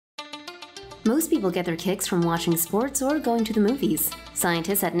Most people get their kicks from watching sports or going to the movies.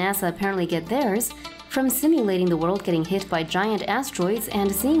 Scientists at NASA apparently get theirs from simulating the world getting hit by giant asteroids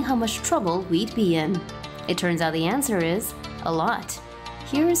and seeing how much trouble we'd be in. It turns out the answer is a lot.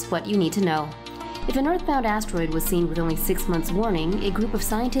 Here's what you need to know. If an Earth-bound asteroid was seen with only 6 months' warning, a group of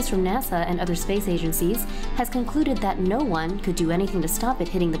scientists from NASA and other space agencies has concluded that no one could do anything to stop it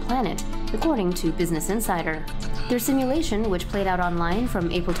hitting the planet, according to Business Insider. Their simulation, which played out online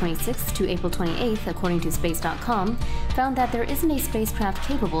from April 26th to April 28th, according to Space.com, found that there isn't a spacecraft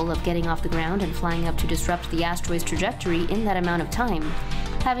capable of getting off the ground and flying up to disrupt the asteroid's trajectory in that amount of time.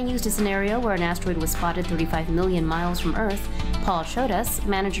 Having used a scenario where an asteroid was spotted 35 million miles from Earth, Paul Chodas,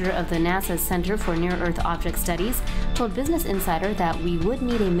 manager of the NASA's Center for Near-Earth Object Studies, told Business Insider that we would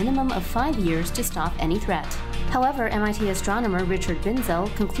need a minimum of 5 years to stop any threat. However, MIT astronomer Richard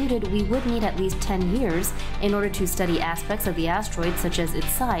Binzel concluded we would need at least 10 years in order to study aspects of the asteroid such as its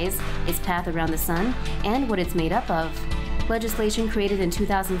size, its path around the Sun, and what it's made up of. Legislation created in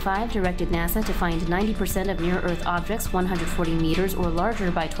 2005 directed NASA to find 90% of near-Earth objects 140 meters or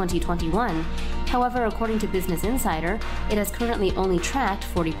larger by 2021. However, according to Business Insider, it has currently only tracked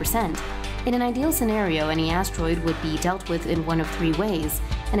 40%. In an ideal scenario, any asteroid would be dealt with in one of 3 ways.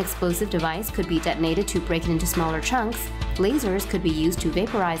 An explosive device could be detonated to break it into smaller chunks, lasers could be used to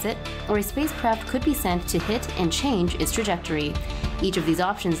vaporize it, or a spacecraft could be sent to hit and change its trajectory. Each of these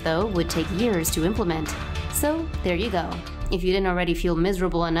options, though, would take years to implement. So, there you go. If you didn't already feel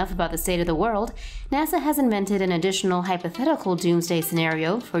miserable enough about the state of the world, NASA has invented an additional hypothetical doomsday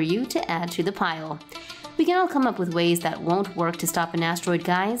scenario for you to add to the pile. We can all come up with ways that won't work to stop an asteroid,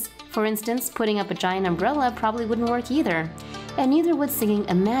 guys. For instance, putting up a giant umbrella probably wouldn't work either. And neither would singing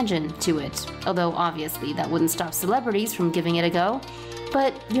Imagine to it, although obviously that wouldn't stop celebrities from giving it a go.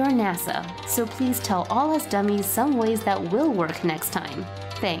 But you're NASA, so please tell all us dummies some ways that will work next time.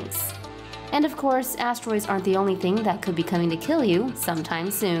 Thanks. And of course, asteroids aren't the only thing that could be coming to kill you sometime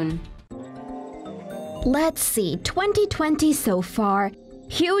soon. Let's see, 2020 so far.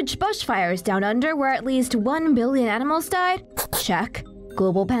 Huge bushfires down under where at least 1 billion animals died? Check.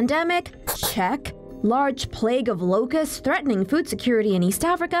 Global pandemic? Check. Large plague of locusts threatening food security in East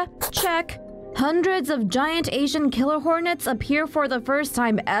Africa? Check. Hundreds of giant Asian killer hornets appear for the first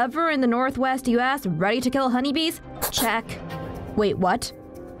time ever in the Northwest US, ready to kill honeybees? Check. Wait, what?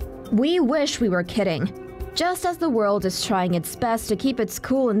 We wish we were kidding. Just as the world is trying its best to keep its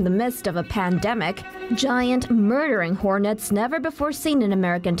cool in the midst of a pandemic, giant murdering hornets never before seen in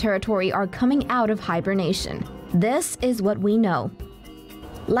American territory are coming out of hibernation. This is what we know.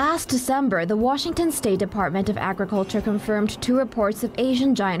 Last December, the Washington State Department of Agriculture confirmed 2 reports of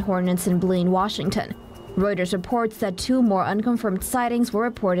Asian giant hornets in Blaine, Washington. Reuters reports that 2 more unconfirmed sightings were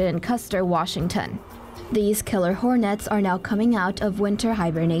reported in Custer, Washington. These killer hornets are now coming out of winter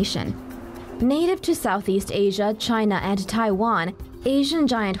hibernation. Native to Southeast Asia, China, and Taiwan, Asian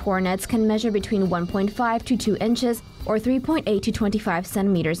giant hornets can measure between 1.5 to 2 inches or 3.8 to 25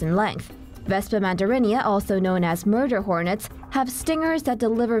 centimeters in length. Vespa mandarinia, also known as murder hornets, have stingers that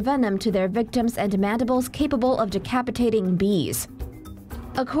deliver venom to their victims and mandibles capable of decapitating bees.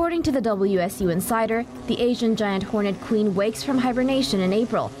 According to the WSU Insider, the Asian giant hornet queen wakes from hibernation in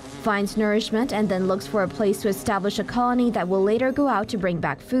April, finds nourishment, and then looks for a place to establish a colony that will later go out to bring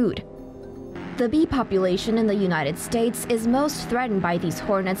back food. The bee population in the United States is most threatened by these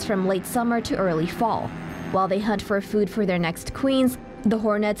hornets from late summer to early fall. While they hunt for food for their next queens, the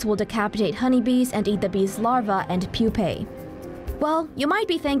hornets will decapitate honeybees and eat the bees' larvae and pupae. Well, you might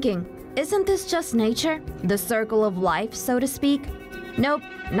be thinking, isn't this just nature? The circle of life, so to speak? Nope,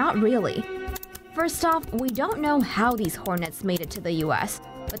 not really. First off, we don't know how these hornets made it to the US,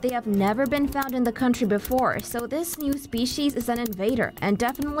 but they have never been found in the country before, so this new species is an invader and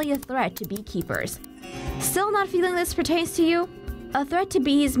definitely a threat to beekeepers. Still not feeling this pertains to you? A threat to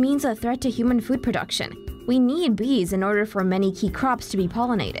bees means a threat to human food production. We need bees in order for many key crops to be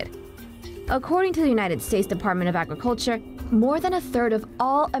pollinated. According to the United States Department of Agriculture, more than a third of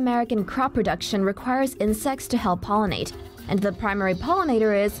all American crop production requires insects to help pollinate, and the primary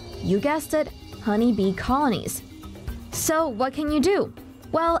pollinator is, you guessed it, honeybee colonies. So what can you do?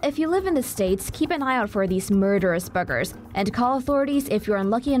 Well, if you live in the States, keep an eye out for these murderous buggers and call authorities if you're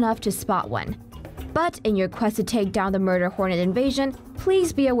unlucky enough to spot one. But in your quest to take down the murder hornet invasion,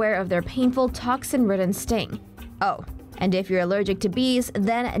 please be aware of their painful toxin-ridden sting. Oh, and if you're allergic to bees,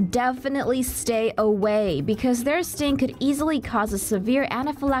 then definitely stay away because their sting could easily cause a severe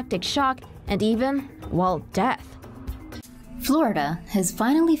anaphylactic shock and even, well, death. Florida has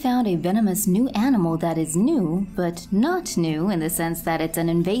finally found a venomous new animal that is new, but not new in the sense that it's an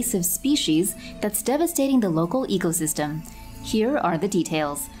invasive species that's devastating the local ecosystem. Here are the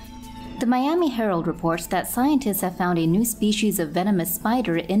details. The Miami Herald reports that scientists have found a new species of venomous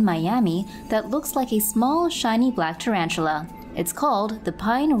spider in Miami that looks like a small, shiny black tarantula. It's called the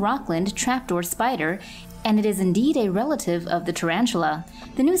pine rockland trapdoor spider, and it is indeed a relative of the tarantula.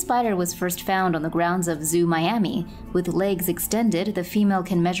 The new spider was first found on the grounds of Zoo Miami. With legs extended, the female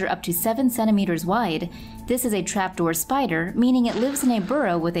can measure up to 7 centimeters wide. This is a trapdoor spider, meaning it lives in a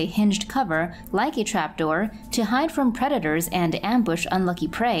burrow with a hinged cover, like a trapdoor, to hide from predators and ambush unlucky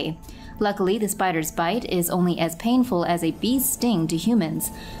prey. Luckily, the spider's bite is only as painful as a bee's sting to humans.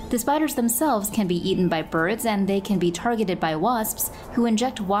 The spiders themselves can be eaten by birds, and they can be targeted by wasps, who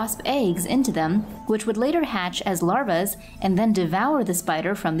inject wasp eggs into them, which would later hatch as larvae and then devour the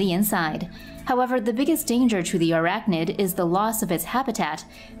spider from the inside. However, the biggest danger to the arachnid is the loss of its habitat.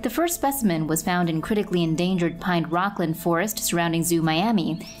 The first specimen was found in critically endangered pine rockland forest surrounding Zoo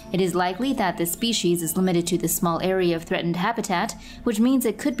Miami. It is likely that this species is limited to the small area of threatened habitat, which means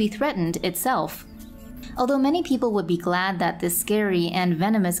it could be threatened itself. Although many people would be glad that this scary and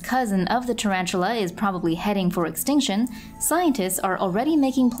venomous cousin of the tarantula is probably heading for extinction, scientists are already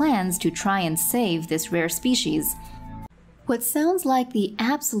making plans to try and save this rare species. What sounds like the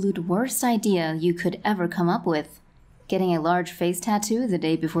absolute worst idea you could ever come up with? Getting a large face tattoo the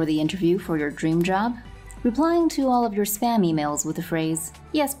day before the interview for your dream job? Replying to all of your spam emails with the phrase,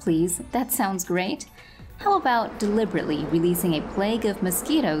 "Yes please, that sounds great"? How about deliberately releasing a plague of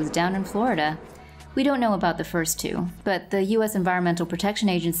mosquitoes down in Florida? We don't know about the first two, but the U.S. Environmental Protection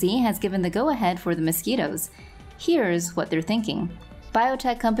Agency has given the go-ahead for the mosquitoes. Here's what they're thinking.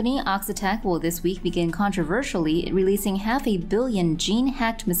 Biotech company Oxitec will this week begin controversially releasing 500 million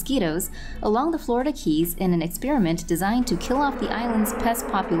gene-hacked mosquitoes along the Florida Keys in an experiment designed to kill off the island's pest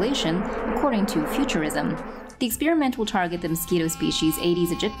population, according to Futurism. The experiment will target the mosquito species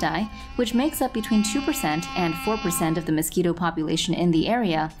Aedes aegypti, which makes up between 2% and 4% of the mosquito population in the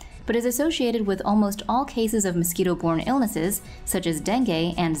area, but is associated with almost all cases of mosquito-borne illnesses, such as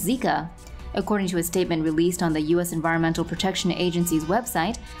dengue and Zika. According to a statement released on the U.S. Environmental Protection Agency's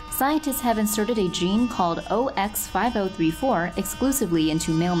website, scientists have inserted a gene called OX5034 exclusively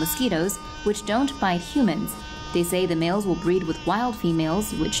into male mosquitoes, which don't bite humans. They say the males will breed with wild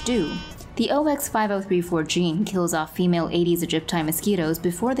females, which do. The OX5034 gene kills off female Aedes aegypti mosquitoes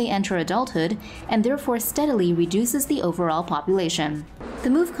before they enter adulthood, and therefore steadily reduces the overall population. The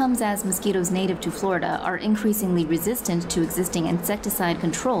move comes as mosquitoes native to Florida are increasingly resistant to existing insecticide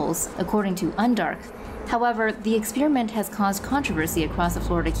controls, according to Undark. However, the experiment has caused controversy across the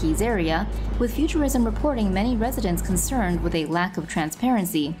Florida Keys area, with Futurism reporting many residents concerned with a lack of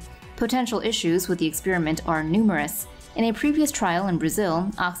transparency. Potential issues with the experiment are numerous. In a previous trial in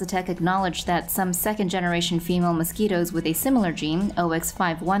Brazil, Oxitec acknowledged that some second-generation female mosquitoes with a similar gene,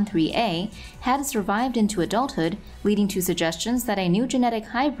 OX513A, had survived into adulthood, leading to suggestions that a new genetic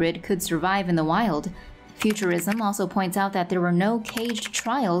hybrid could survive in the wild. Futurism also points out that there were no caged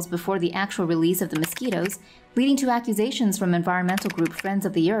trials before the actual release of the mosquitoes, leading to accusations from environmental group Friends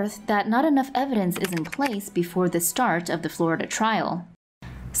of the Earth that not enough evidence is in place before the start of the Florida trial.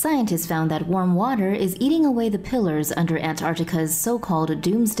 Scientists found that warm water is eating away the pillars under Antarctica's so-called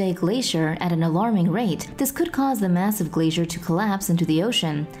doomsday glacier at an alarming rate. This could cause the massive glacier to collapse into the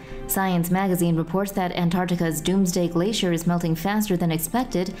ocean. Science magazine reports that Antarctica's doomsday glacier is melting faster than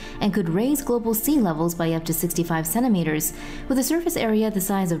expected and could raise global sea levels by up to 65 centimeters. With a surface area the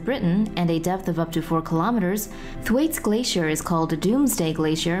size of Britain and a depth of up to 4 kilometers, Thwaites Glacier is called Doomsday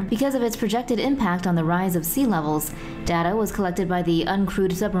Glacier because of its projected impact on the rise of sea levels. Data was collected by the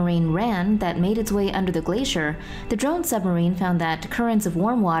uncrewed submarine RAN that made its way under the glacier. The drone submarine found that currents of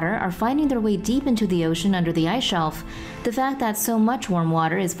warm water are finding their way deep into the ocean under the ice shelf. The fact that so much warm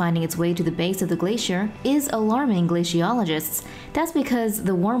water is finding its way to the base of the glacier is alarming glaciologists. That's because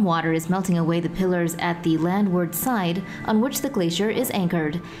the warm water is melting away the pillars at the landward side on which the glacier is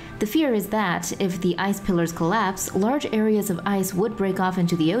anchored. The fear is that, if the ice pillars collapse, large areas of ice would break off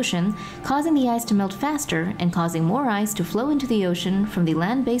into the ocean, causing the ice to melt faster and causing more ice to flow into the ocean from the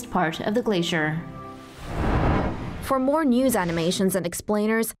land-based part of the glacier. For more news animations and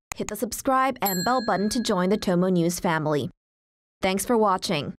explainers, hit the subscribe and bell button to join the TomoNews family. Thanks for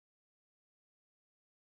watching.